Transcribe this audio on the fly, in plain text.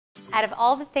Out of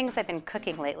all the things I've been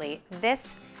cooking lately,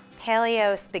 this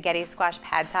Paleo spaghetti squash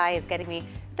pad thai is getting me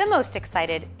the most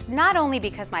excited, not only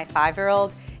because my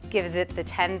 5-year-old gives it the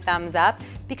 10 thumbs up,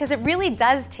 because it really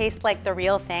does taste like the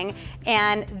real thing,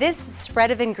 and this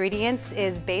spread of ingredients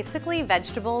is basically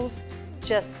vegetables,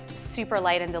 just super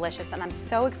light and delicious, and I'm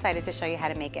so excited to show you how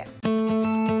to make it.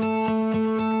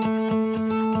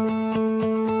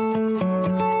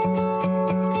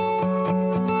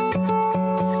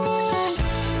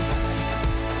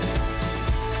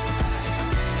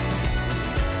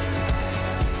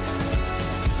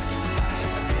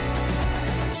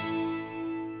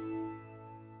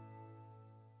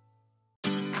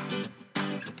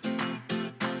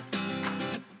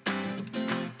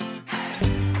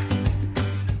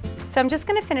 So I'm just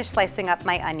gonna finish slicing up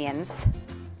my onions,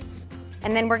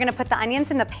 and then we're gonna put the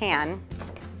onions in the pan.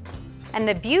 And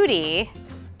the beauty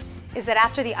is that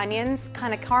after the onions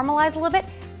kind of caramelize a little bit,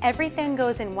 everything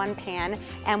goes in one pan,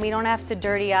 and we don't have to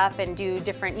dirty up and do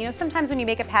different, you know, sometimes when you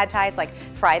make a pad thai, it's like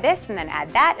fry this and then add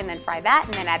that and then fry that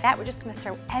and then add that. We're just gonna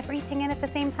throw everything in at the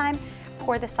same time,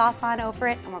 pour the sauce on over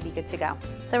it, and we'll be good to go.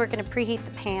 So we're gonna preheat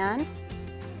the pan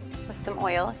with some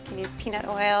oil. You can use peanut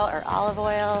oil or olive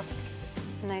oil.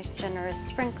 Nice generous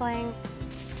sprinkling.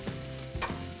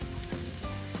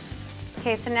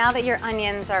 Okay, so now that your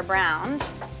onions are browned,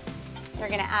 you're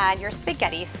gonna add your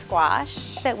spaghetti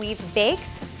squash that we've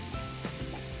baked.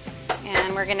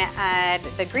 And we're gonna add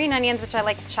the green onions, which I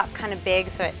like to chop kind of big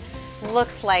so it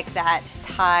looks like that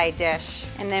Thai dish.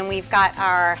 And then we've got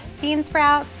our bean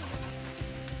sprouts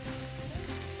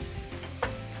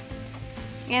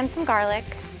and some garlic,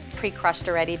 pre-crushed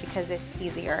already because it's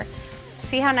easier.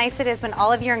 See how nice it is when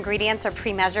all of your ingredients are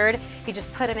pre-measured? You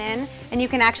just put them in, and you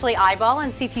can actually eyeball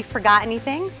and see if you forgot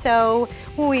anything. So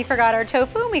we forgot our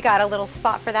tofu. We got a little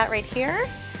spot for that right here.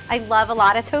 I love a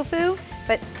lot of tofu,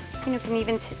 but you can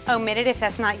even omit it if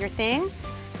that's not your thing.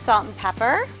 Salt and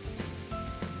pepper.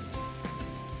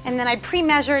 And then I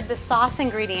pre-measured the sauce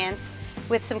ingredients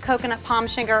with some coconut palm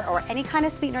sugar or any kind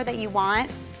of sweetener that you want,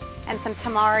 and some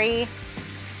tamari,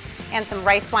 and some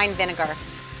rice wine vinegar.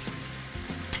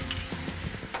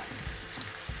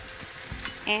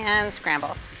 And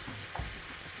scramble.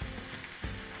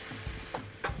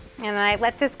 And then I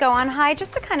let this go on high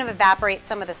just to kind of evaporate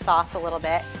some of the sauce a little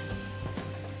bit.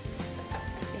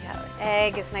 See how the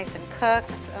egg is nice and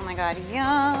cooked. Oh my God,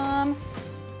 yum.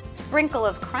 Sprinkle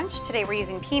of crunch. Today we're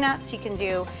using peanuts. You can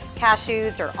do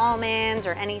cashews or almonds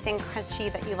or anything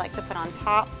crunchy that you like to put on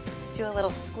top. Do a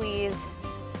little squeeze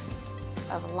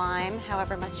of lime,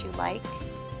 however much you like.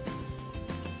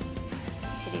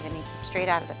 You could even eat this straight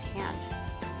out of the pan.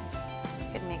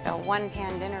 Could make a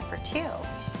one-pan dinner for two.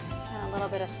 And a little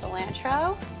bit of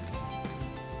cilantro.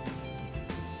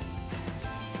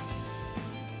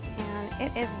 And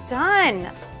it is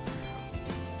done.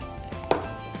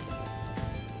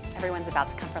 Everyone's about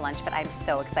to come for lunch, but I'm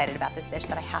so excited about this dish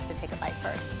that I have to take a bite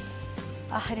first.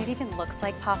 Oh, and it even looks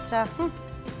like pasta.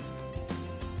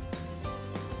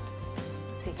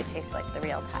 Let's see if it tastes like the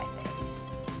real Thai thing.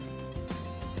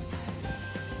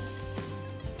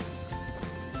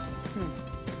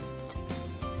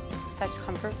 Such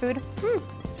comfort food.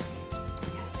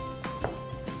 Yes,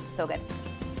 so good.